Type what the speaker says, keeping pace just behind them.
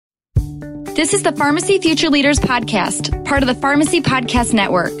This is the Pharmacy Future Leaders Podcast, part of the Pharmacy Podcast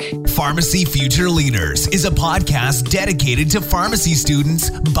Network. Pharmacy Future Leaders is a podcast dedicated to pharmacy students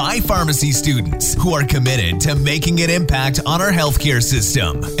by pharmacy students who are committed to making an impact on our healthcare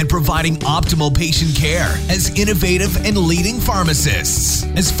system and providing optimal patient care as innovative and leading pharmacists.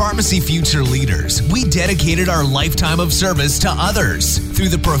 As Pharmacy Future Leaders, we dedicated our lifetime of service to others through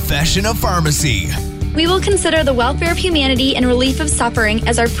the profession of pharmacy. We will consider the welfare of humanity and relief of suffering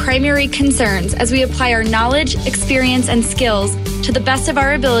as our primary concerns as we apply our knowledge, experience, and skills to the best of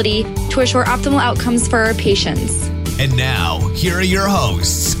our ability to assure optimal outcomes for our patients. And now, here are your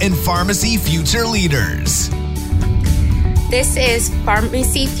hosts and Pharmacy Future Leaders. This is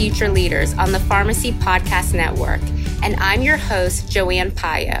Pharmacy Future Leaders on the Pharmacy Podcast Network, and I'm your host, Joanne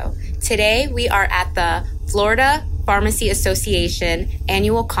Payo. Today, we are at the Florida Pharmacy Association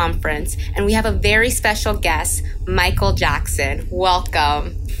Annual Conference, and we have a very special guest, Michael Jackson.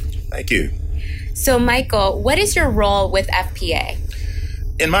 Welcome. Thank you. So, Michael, what is your role with FPA?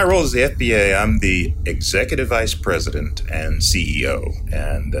 In my role as the FPA, I'm the Executive Vice President and CEO.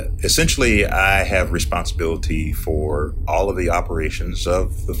 And essentially, I have responsibility for all of the operations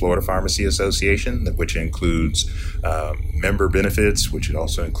of the Florida Pharmacy Association, which includes member benefits, which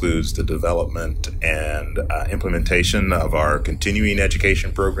also includes the development and implementation of our continuing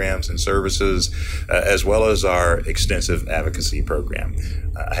education programs and services, as well as our extensive advocacy program.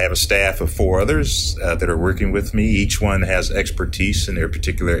 I have a staff of 4 others that are working with me. Each one has expertise in their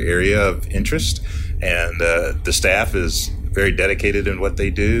particular area of interest, and the staff is very dedicated in what they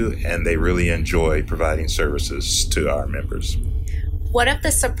do, and they really enjoy providing services to our members. One of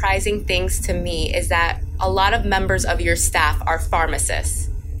the surprising things to me is that a lot of members of your staff are pharmacists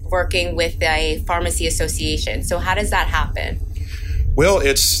working with a pharmacy association. So how does that happen? Well,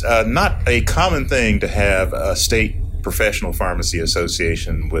 it's not a common thing to have a state professional pharmacy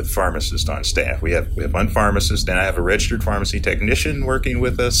association with pharmacists on staff. We have one pharmacist, and I have a registered pharmacy technician working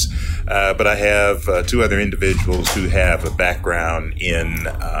with us, but I have 2 other individuals who have a background in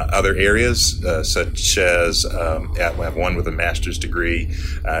other areas, such as I have one with a master's degree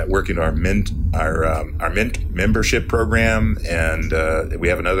working our membership program, and we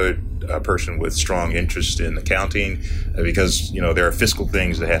have another person with strong interest in accounting because, there are fiscal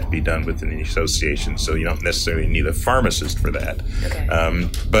things that have to be done within the association, so you don't necessarily need a pharmacist for that. Okay.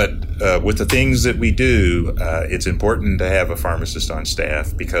 But with the things that we do, it's important to have a pharmacist on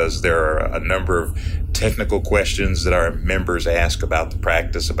staff because there are a number of technical questions that our members ask about the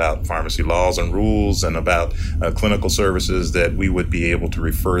practice, about pharmacy laws and rules, and about clinical services that we would be able to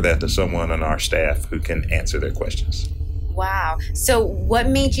refer that to someone on our staff who can answer their questions. Wow. So what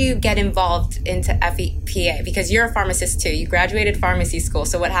made you get involved into FPA? Because you're a pharmacist too. You graduated pharmacy school.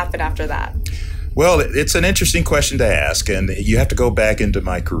 So what happened after that? Well, it's an interesting question to ask, and you have to go back into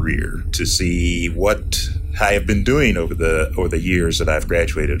my career to see what I have been doing over the years that I've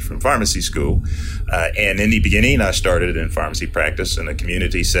graduated from pharmacy school. And in the beginning, I started in pharmacy practice in a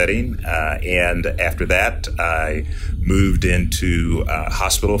community setting. And after that, I moved into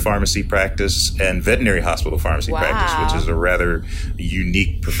hospital pharmacy practice and veterinary hospital pharmacy practice, which is a rather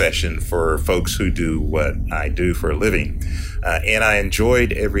unique profession for folks who do what I do for a living. And I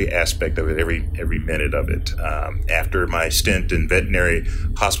enjoyed every aspect of it, every minute of it. After my stint in veterinary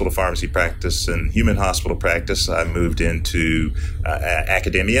hospital pharmacy practice and human hospital practice, I moved into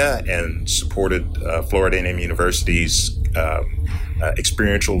academia and supported Florida A&M University's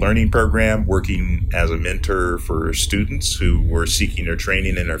experiential learning program, working as a mentor for students who were seeking their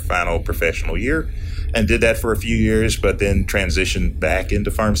training in their final professional year, and did that for a few years, but then transitioned back into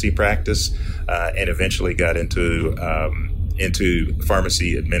pharmacy practice and eventually got into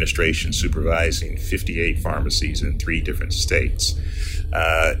pharmacy administration, supervising 58 pharmacies in 3 different states.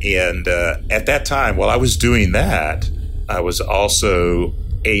 And at that time, while I was doing that, I was also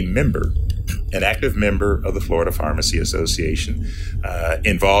an active member of the Florida Pharmacy Association,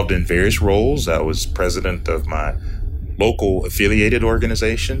 involved in various roles. I was president of my local affiliated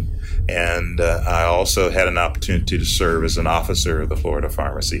organization, and I also had an opportunity to serve as an officer of the Florida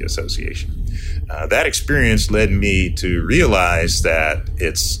Pharmacy Association. That experience led me to realize that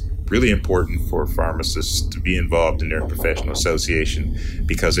it's really important for pharmacists to be involved in their professional association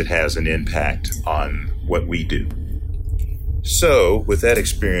because it has an impact on what we do. So with that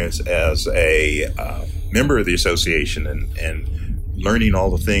experience as a member of the association and learning all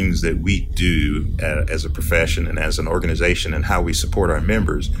the things that we do as a profession and as an organization and how we support our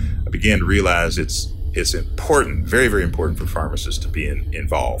members, I began to realize it's important, very, very important for pharmacists to be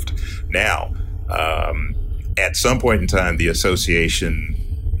involved. Now, at some point in time, the association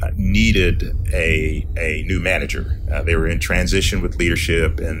needed a new manager. They were in transition with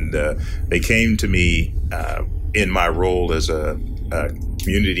leadership, and they came to me in my role as a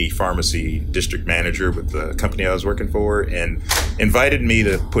community pharmacy district manager with the company I was working for, and invited me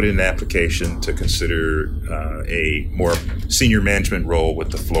to put in an application to consider a more senior management role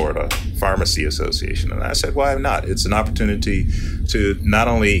with the Florida Pharmacy Association. And I said, why not? It's an opportunity to not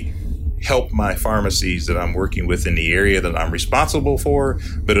only help my pharmacies that I'm working with in the area that I'm responsible for,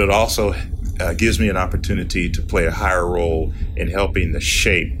 but it also gives me an opportunity to play a higher role in helping to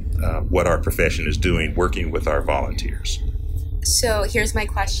shape what our profession is doing, working with our volunteers. So here's my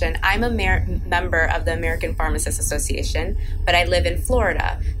question. I'm a member of the American Pharmacists Association, but I live in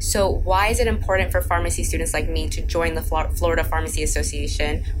Florida. So why is it important for pharmacy students like me to join the Florida Pharmacy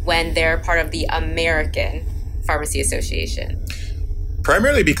Association when they're part of the American Pharmacy Association?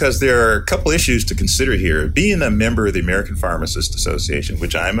 Primarily because there are a couple issues to consider here. Being a member of the American Pharmacists Association,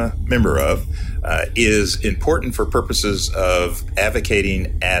 which I'm a member of, is important for purposes of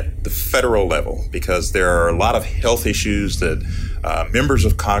advocating at the federal level, because there are a lot of health issues that members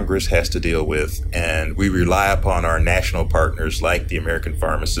of Congress has to deal with, and we rely upon our national partners like the American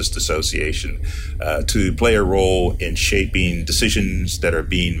Pharmacists Association to play a role in shaping decisions that are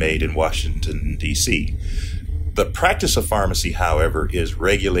being made in Washington, D.C. The practice of pharmacy, however, is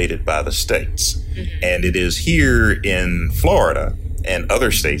regulated by the states. Mm-hmm. And it is here in Florida and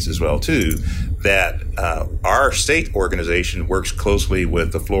other states as well, too, that our state organization works closely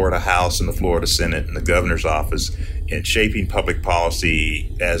with the Florida House and the Florida Senate and the governor's office in shaping public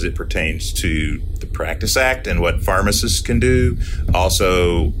policy as it pertains to the Practice Act and what pharmacists can do.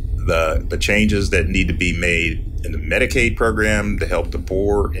 Also, the changes that need to be made in the Medicaid program to help the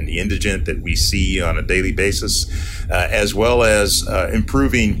poor and the indigent that we see on a daily basis, as well as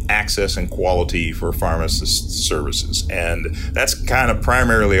improving access and quality for pharmacist services. And that's kind of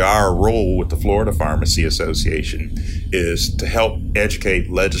primarily our role with the Florida Pharmacy Association, is to help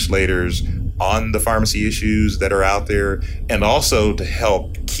educate legislators on the pharmacy issues that are out there, and also to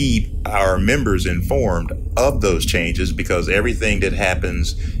help keep our members informed of those changes, because everything that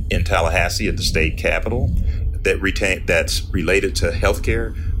happens in Tallahassee at the state capitol that's related to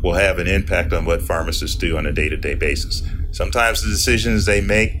healthcare will have an impact on what pharmacists do on a day-to-day basis. Sometimes the decisions they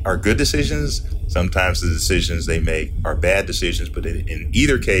make are good decisions. Sometimes the decisions they make are bad decisions. But in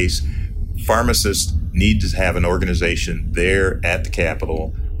either case, pharmacists need to have an organization there at the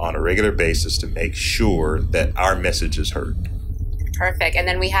Capitol on a regular basis to make sure that our message is heard. Perfect. And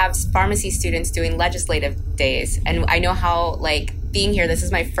then we have pharmacy students doing legislative days. And I know how, being here, this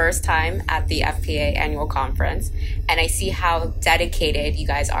is my first time at the FPA annual conference, and I see how dedicated you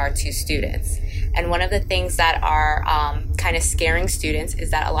guys are to students. And one of the things that are kind of scaring students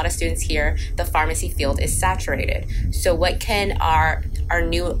is that a lot of students here, the pharmacy field is saturated. So what can our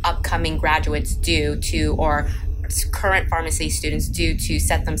new upcoming graduates do to, or current pharmacy students do to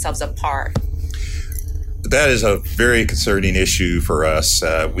set themselves apart? That is a very concerning issue for us.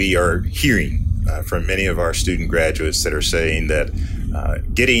 We are hearing from many of our student graduates that are saying that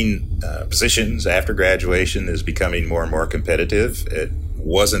getting positions after graduation is becoming more and more competitive. It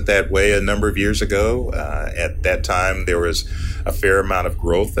wasn't that way a number of years ago. At that time, there was a fair amount of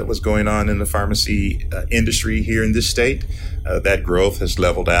growth that was going on in the pharmacy industry here in this state. That growth has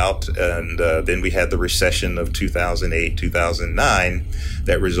leveled out, and then we had the recession of 2008, 2009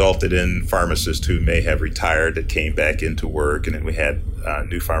 that resulted in pharmacists who may have retired that came back into work, and then we had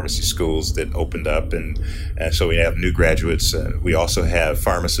new pharmacy schools that opened up, and so we have new graduates. We also have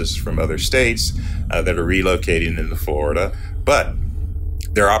pharmacists from other states that are relocating into Florida, but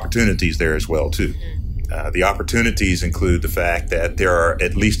there are opportunities there as well, too. The opportunities include the fact that there are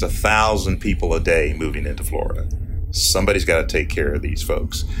at least 1,000 people a day moving into Florida. Somebody's got to take care of these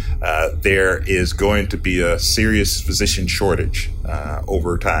folks. There is going to be a serious physician shortage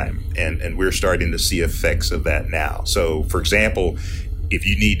over time, and we're starting to see effects of that now. So, for example, if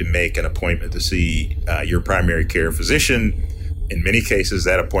you need to make an appointment to see your primary care physician, in many cases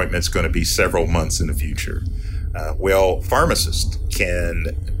that appointment's going to be several months in the future. Pharmacists can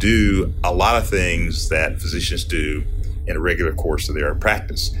do a lot of things that physicians do in a regular course of their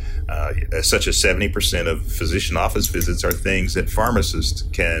practice. Such as 70% of physician office visits are things that pharmacists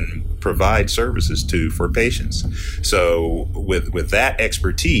can provide services to for patients. So with that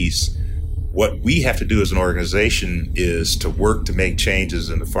expertise, what we have to do as an organization is to work to make changes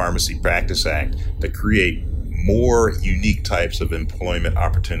in the Pharmacy Practice Act to create more unique types of employment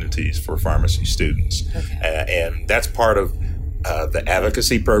opportunities for pharmacy students. Okay. And that's part of the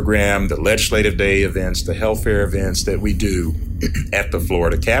advocacy program, the legislative day events, the health fair events that we do at the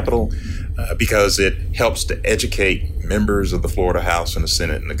Florida Capitol, because it helps to educate members of the Florida House and the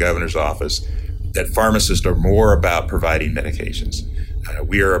Senate and the governor's office, that pharmacists are more about providing medications.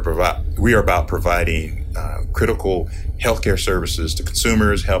 We are about providing critical healthcare services to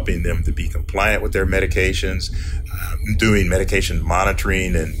consumers, helping them to be compliant with their medications, doing medication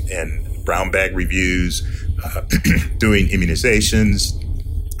monitoring and brown bag reviews, doing immunizations,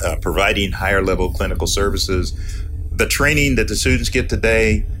 providing higher level clinical services. The training that the students get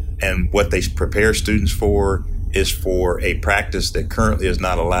today and what they prepare students for is for a practice that currently is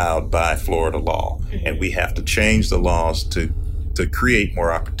not allowed by Florida law. And we have to change the laws to create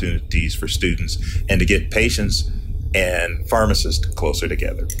more opportunities for students and to get patients and pharmacists closer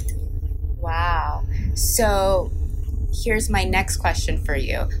together. Wow. So here's my next question for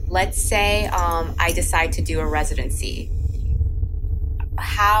you. Let's say I decide to do a residency.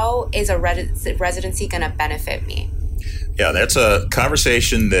 How is a residency going to benefit me? Yeah, that's a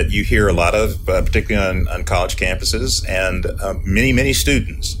conversation that you hear a lot of, particularly on college campuses, and many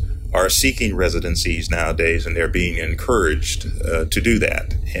students are seeking residencies nowadays, and they're being encouraged to do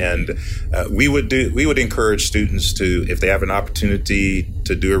that. And we would encourage students to, if they have an opportunity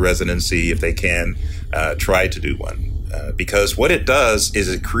to do a residency, if they can, try to do one, because what it does is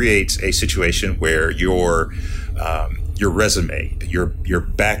it creates a situation where your resume, your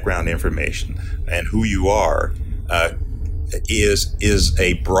background information, and who you are is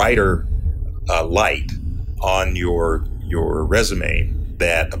a brighter light on your resume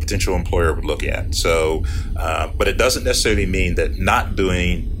that a potential employer would look at. So, but it doesn't necessarily mean that not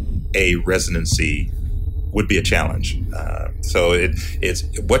doing a residency would be a challenge. So it's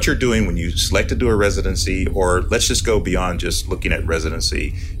what you're doing when you select to do a residency, or let's just go beyond just looking at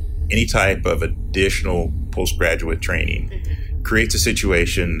residency. Any type of additional postgraduate training creates a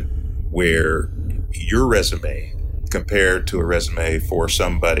situation where your resume compared to a resume for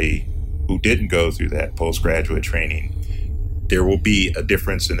somebody who didn't go through that postgraduate training, there will be a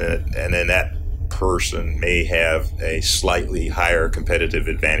difference in it, and then that person may have a slightly higher competitive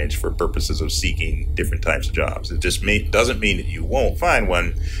advantage for purposes of seeking different types of jobs. It just doesn't mean that you won't find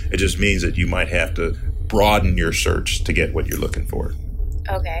one. It just means that you might have to broaden your search to get what you're looking for.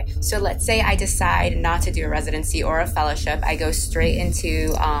 Okay, so let's say I decide not to do a residency or a fellowship. I go straight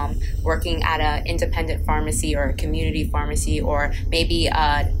into working at an independent pharmacy or a community pharmacy, or maybe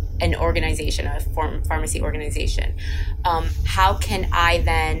an organization, a pharmacy organization. How can I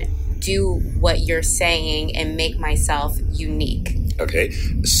then do what you're saying and make myself unique? Okay,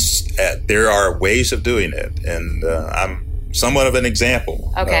 there are ways of doing it, and I'm somewhat of an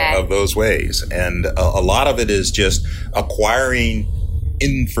example of those ways. And a lot of it is just acquiring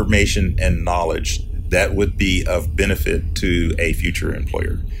information and knowledge that would be of benefit to a future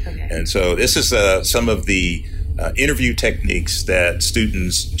employer. Okay. And so this is some of the interview techniques that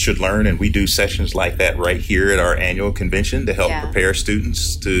students should learn, and we do sessions like that right here at our annual convention to help prepare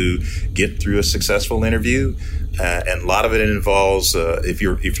students to get through a successful interview. And a lot of it involves if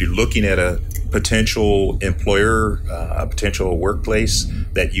you're looking at a potential employer, a potential workplace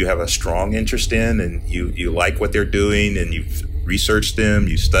that you have a strong interest in, and you like what they're doing, and you've researched them,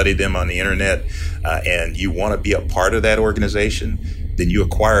 you studied them on the internet, and you want to be a part of that organization, then you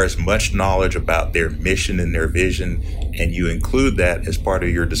acquire as much knowledge about their mission and their vision, and you include that as part of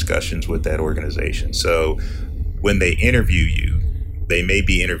your discussions with that organization. So when they interview you, they may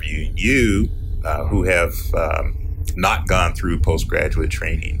be interviewing you who have not gone through postgraduate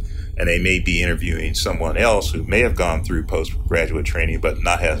training, and they may be interviewing someone else who may have gone through postgraduate training but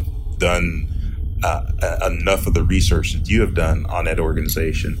not have done enough of the research that you have done on that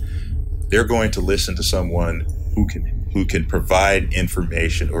organization. They're going to listen to someone who can provide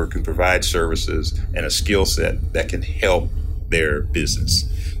information or can provide services and a skill set that can help their business.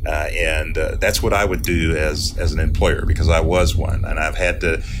 And that's what I would do as an employer, because I was one, and I've had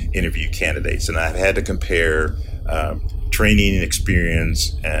to interview candidates, and I've had to compare training and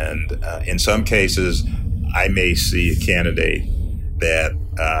experience. And in some cases, I may see a candidate that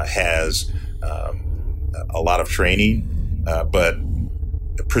has a lot of training, but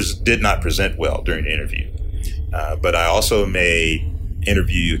did not present well during the interview. But I also may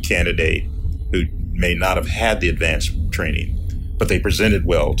interview a candidate who may not have had the advanced training, but they presented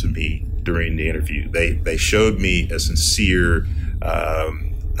well to me during the interview. They showed me a sincere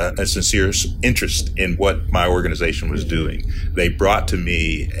interest in what my organization was doing. They brought to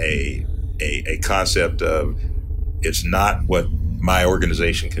me a concept of, it's not what my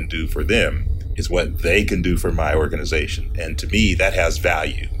organization can do for them, it's what they can do for my organization. And to me, that has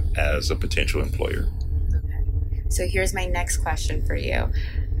value as a potential employer. Okay. So here's my next question for you.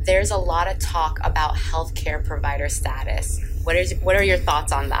 There's a lot of talk about healthcare provider status. What are your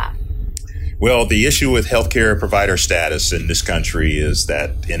thoughts on that? Well, the issue with healthcare provider status in this country is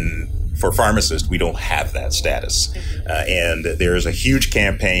that for pharmacists, we don't have that status. And there's a huge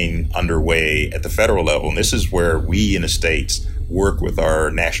campaign underway at the federal level. And this is where we in the states work with our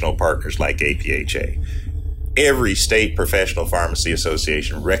national partners like APHA. Every state professional pharmacy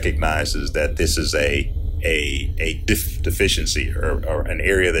association recognizes that this is a deficiency or an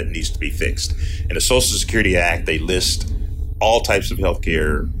area that needs to be fixed. In the Social Security Act, they list all types of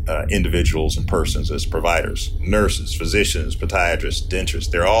healthcare individuals and persons as providers: nurses, physicians, podiatrists,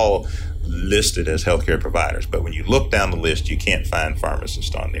 dentists. They're all listed as healthcare providers. But when you look down the list, you can't find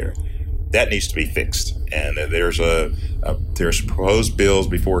pharmacists on there. That needs to be fixed. And there's proposed bills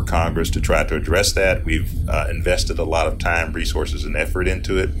before Congress to try to address that. We've invested a lot of time, resources, and effort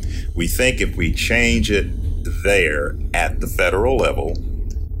into it. We think if we change it there at the federal level,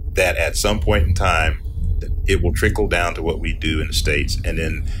 that at some point in time, it will trickle down to what we do in the states. And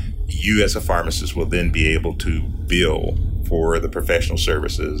then you as a pharmacist will then be able to bill for the professional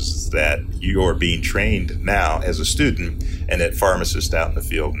services that you are being trained now as a student and that pharmacists out in the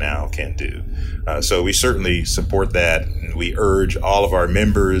field now can do. So we certainly support that, and we urge all of our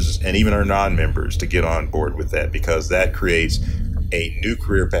members and even our non-members to get on board with that, because that creates a new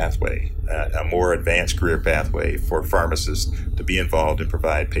career pathway, a more advanced career pathway for pharmacists to be involved and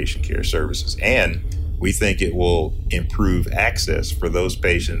provide patient care services. And we think it will improve access for those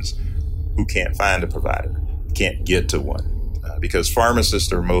patients who can't find a provider, can't get to one. Because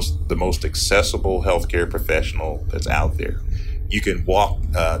pharmacists are the most accessible healthcare professional that's out there. You can walk,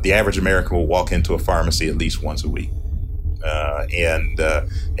 the average American will walk into a pharmacy at least once a week. And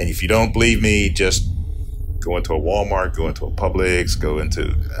if you don't believe me, just go into a Walmart, go into a Publix, go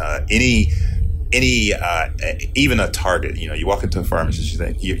into even a Target. You know, you walk into a pharmacy, you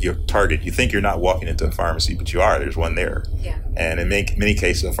think you're Target. You think you're not walking into a pharmacy, but you are. There's one there. Yeah. And in many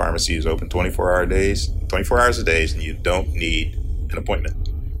cases, a pharmacy is open 24 hours a day, and you don't need an appointment.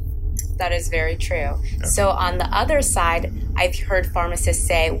 That is very true. Yeah. So on the other side, I've heard pharmacists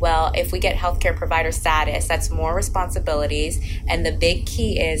say, well, if we get healthcare provider status, that's more responsibilities, and the big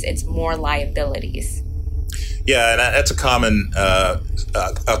key is it's more liabilities. Yeah, and that's a common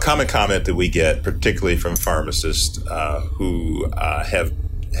comment that we get, particularly from pharmacists who have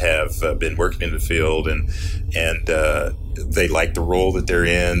been working in the field, and they like the role that they're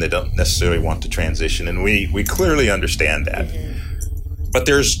in. They don't necessarily want to transition, and we clearly understand that. Mm-hmm. But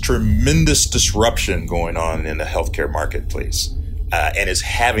there's tremendous disruption going on in the healthcare marketplace, and it's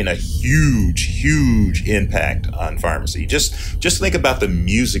having a huge impact on pharmacy. Just think about the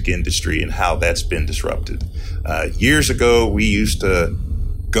music industry and how that's been disrupted. Years ago, we used to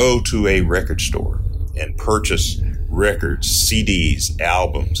go to a record store and purchase records, CDs,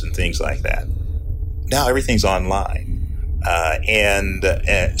 albums, and things like that. Now everything's online. And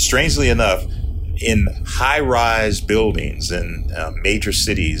strangely enough, in high-rise buildings in major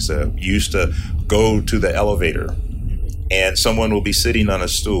cities, used to go to the elevator and someone will be sitting on a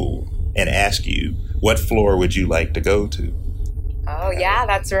stool and ask you, what floor would you like to go to? Oh, yeah,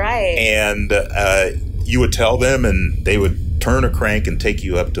 that's right. And you would tell them, and they would turn a crank and take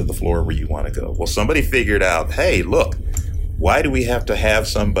you up to the floor where you want to go. Well, somebody figured out, hey, look, why do we have to have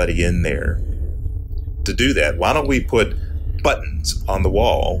somebody in there to do that? Why don't we put buttons on the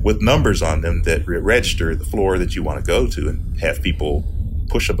wall with numbers on them that register the floor that you want to go to and have people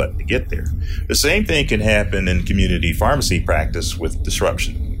push a button to get there? The same thing can happen in community pharmacy practice with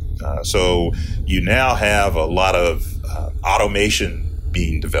disruption. So you now have a lot of automation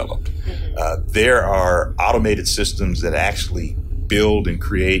being developed. There are automated systems that actually build and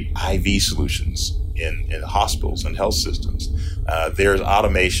create IV solutions in hospitals and health systems. There's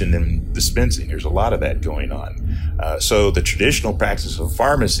automation in dispensing. There's a lot of that going on. So the traditional practice of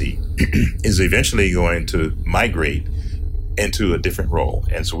pharmacy is eventually going to migrate into a different role.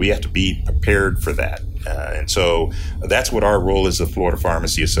 And so we have to be prepared for that. And so that's what our role as the Florida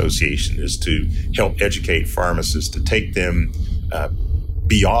Pharmacy Association is, to help educate pharmacists to take them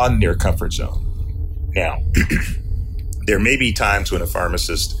beyond their comfort zone. Now, there may be times when a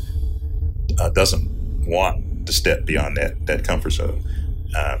pharmacist doesn't want to step beyond that comfort zone.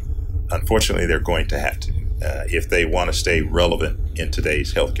 Unfortunately, they're going to have to if they want to stay relevant in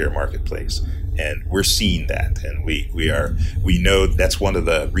today's healthcare marketplace. And we're seeing that, and we know that's one of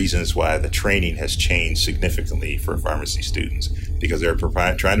the reasons why the training has changed significantly for pharmacy students, because they're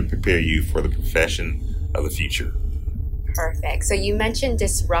trying to prepare you for the profession of the future. Perfect. So you mentioned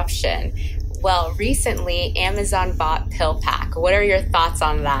disruption. Well, recently Amazon bought PillPack. What are your thoughts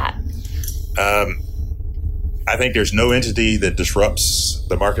on that? I think there's no entity that disrupts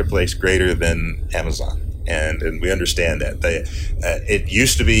the marketplace greater than Amazon. And we understand that. It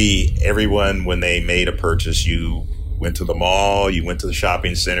used to be everyone, when they made a purchase, you went to the mall, you went to the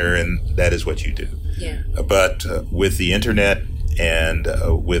shopping center, and that is what you do. Yeah. But with the internet and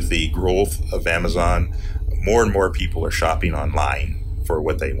with the growth of Amazon, more and more people are shopping online for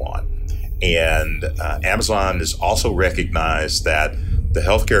what they want. And Amazon has also recognized that the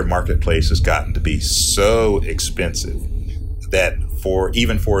healthcare marketplace has gotten to be so expensive that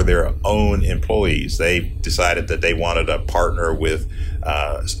even for their own employees, they decided that they wanted to partner with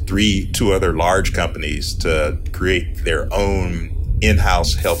two other large companies to create their own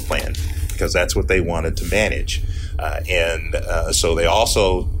in-house health plan, because that's what they wanted to manage. So they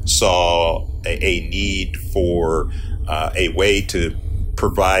also saw a need for a way to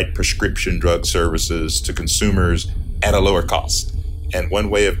provide prescription drug services to consumers at a lower cost. And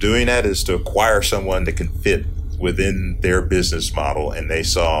one way of doing that is to acquire someone that can fit within their business model, and they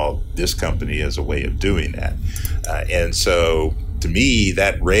saw this company as a way of doing that. And so, to me,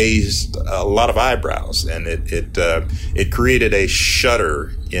 that raised a lot of eyebrows, and it created a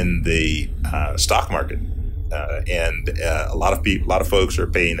shudder in the stock market, and a lot of folks are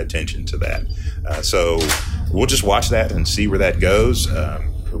paying attention to that. So we'll just watch that and see where that goes.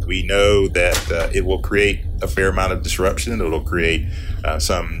 We know that it will create a fair amount of disruption. It'll create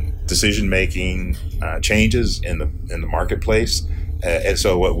some decision-making changes in the marketplace. And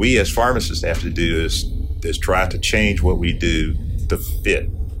so what we as pharmacists have to do is try to change what we do to fit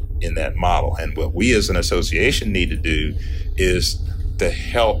in that model. And what we as an association need to do is to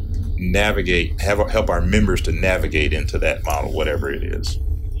help help our members to navigate into that model, whatever it is.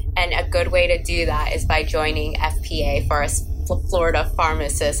 And a good way to do that is by joining FPA for us Florida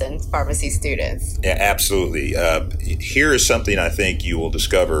pharmacists and pharmacy students. Yeah, absolutely. Here is something I think you will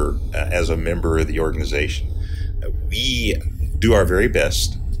discover as a member of the organization. We do our very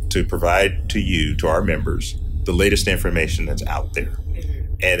best to provide to our members, the latest information that's out there.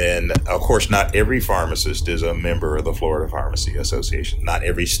 And then, of course, not every pharmacist is a member of the Florida Pharmacy Association. Not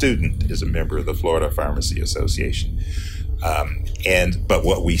every student is a member of the Florida Pharmacy Association. But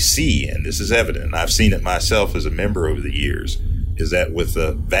what we see, and this is evident, and I've seen it myself as a member over the years, is that with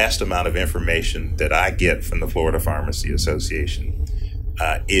the vast amount of information that I get from the Florida Pharmacy Association,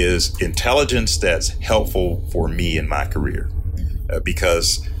 is intelligence that's helpful for me in my career.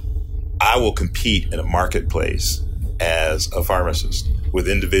 Because I will compete in a marketplace as a pharmacist with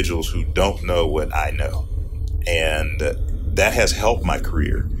individuals who don't know what I know. And that has helped my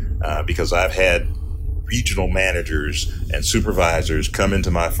career because I've had regional managers and supervisors come into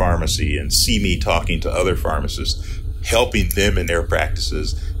my pharmacy and see me talking to other pharmacists, helping them in their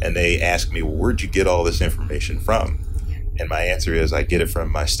practices. And they ask me, well, where'd you get all this information from? And my answer is, I get it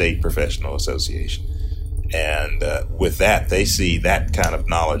from my state professional association. And with that, they see that kind of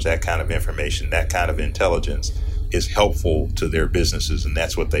knowledge, that kind of information, that kind of intelligence is helpful to their businesses, and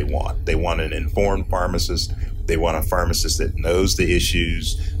that's what they want. They want an informed pharmacist. They want a pharmacist that knows the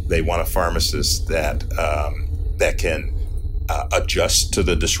issues. They want a pharmacist that can adjust to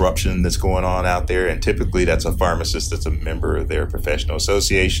the disruption that's going on out there. And typically, that's a pharmacist that's a member of their professional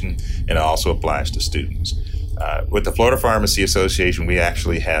association, and it also applies to students. With the Florida Pharmacy Association, we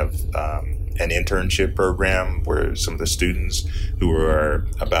actually have an internship program where some of the students who are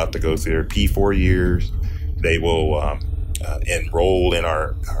about to go through their P4 years, they will enroll in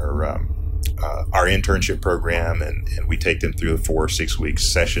our internship program, and we take them through the 4 or 6 week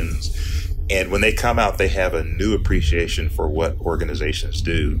sessions. And when they come out, they have a new appreciation for what organizations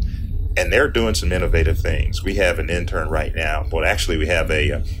do. And they're doing some innovative things. We have an intern right now. Well, actually, we have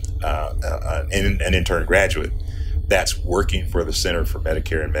an intern graduate that's working for the Center for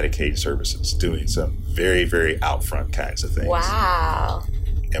Medicare and Medicaid Services, doing some very, very outfront kinds of things. Wow.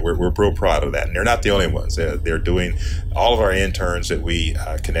 And we're real proud of that. And they're not the only ones. They're doing, all of our interns that we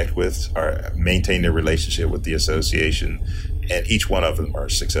connect with maintain their relationship with the association, and each one of them are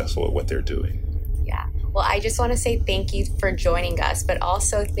successful at what they're doing. Yeah. Well, I just want to say thank you for joining us, but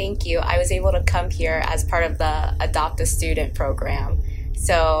also thank you. I was able to come here as part of the Adopt a Student program.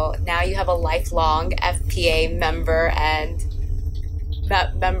 So now you have a lifelong FPA member and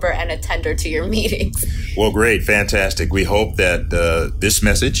attender to your meetings. Well, great. Fantastic. We hope that this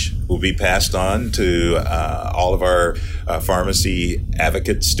message will be passed on to all of our pharmacy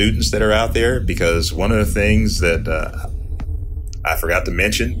advocate students that are out there, because one of the things that I forgot to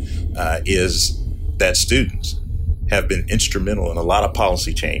mention is that students have been instrumental in a lot of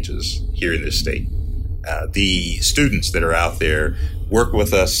policy changes here in this state. The students that are out there work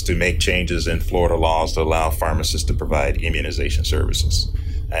with us to make changes in Florida laws to allow pharmacists to provide immunization services.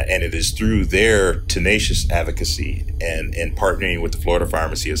 And it is through their tenacious advocacy and partnering with the Florida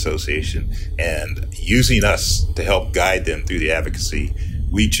Pharmacy Association and using us to help guide them through the advocacy,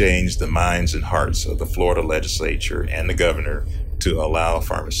 we changed the minds and hearts of the Florida legislature and the governor to allow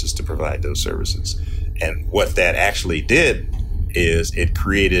pharmacists to provide those services. And what that actually did is it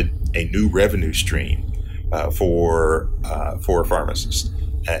created a new revenue stream for pharmacists.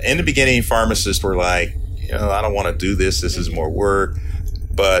 In the beginning, pharmacists were like, I don't want to do this. This is more work.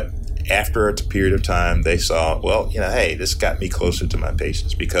 But after a period of time, they saw, hey, this got me closer to my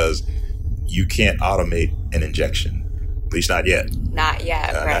patients, because you can't automate an injection, at least not yet. Not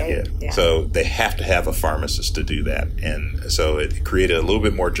yet, right? Not yet. Yeah. So they have to have a pharmacist to do that. And so it created a little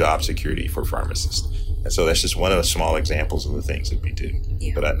bit more job security for pharmacists. And so that's just one of the small examples of the things that we do.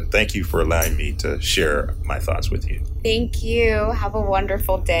 Yeah. But thank you for allowing me to share my thoughts with you. Thank you. Have a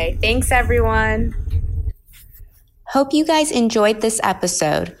wonderful day. Thanks, everyone. Hope you guys enjoyed this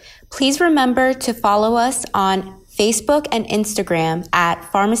episode. Please remember to follow us on Facebook and Instagram at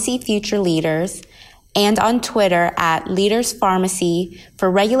Pharmacy Future Leaders and on Twitter at Leaders Pharmacy for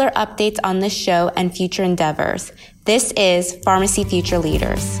regular updates on this show and future endeavors. This is Pharmacy Future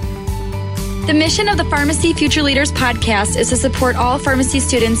Leaders. The mission of the Pharmacy Future Leaders podcast is to support all pharmacy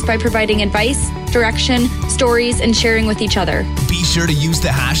students by providing advice, direction, stories, and sharing with each other. Be sure to use the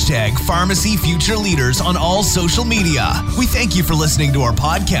hashtag Pharmacy Future Leaders on all social media. We thank you for listening to our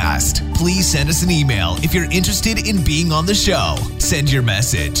podcast. Please send us an email if you're interested in being on the show. Send your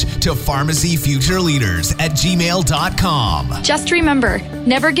message to pharmacyfutureleaders@gmail.com. Just remember,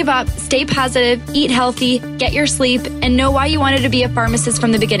 never give up, stay positive, eat healthy, get your sleep, and know why you wanted to be a pharmacist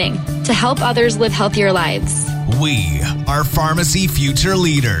from the beginning, to help others live healthier lives. We are Pharmacy Future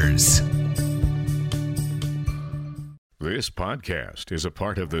Leaders. This podcast is a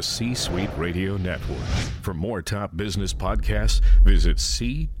part of the C-Suite Radio Network. For more top business podcasts, visit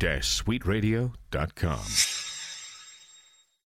c-suiteradio.com.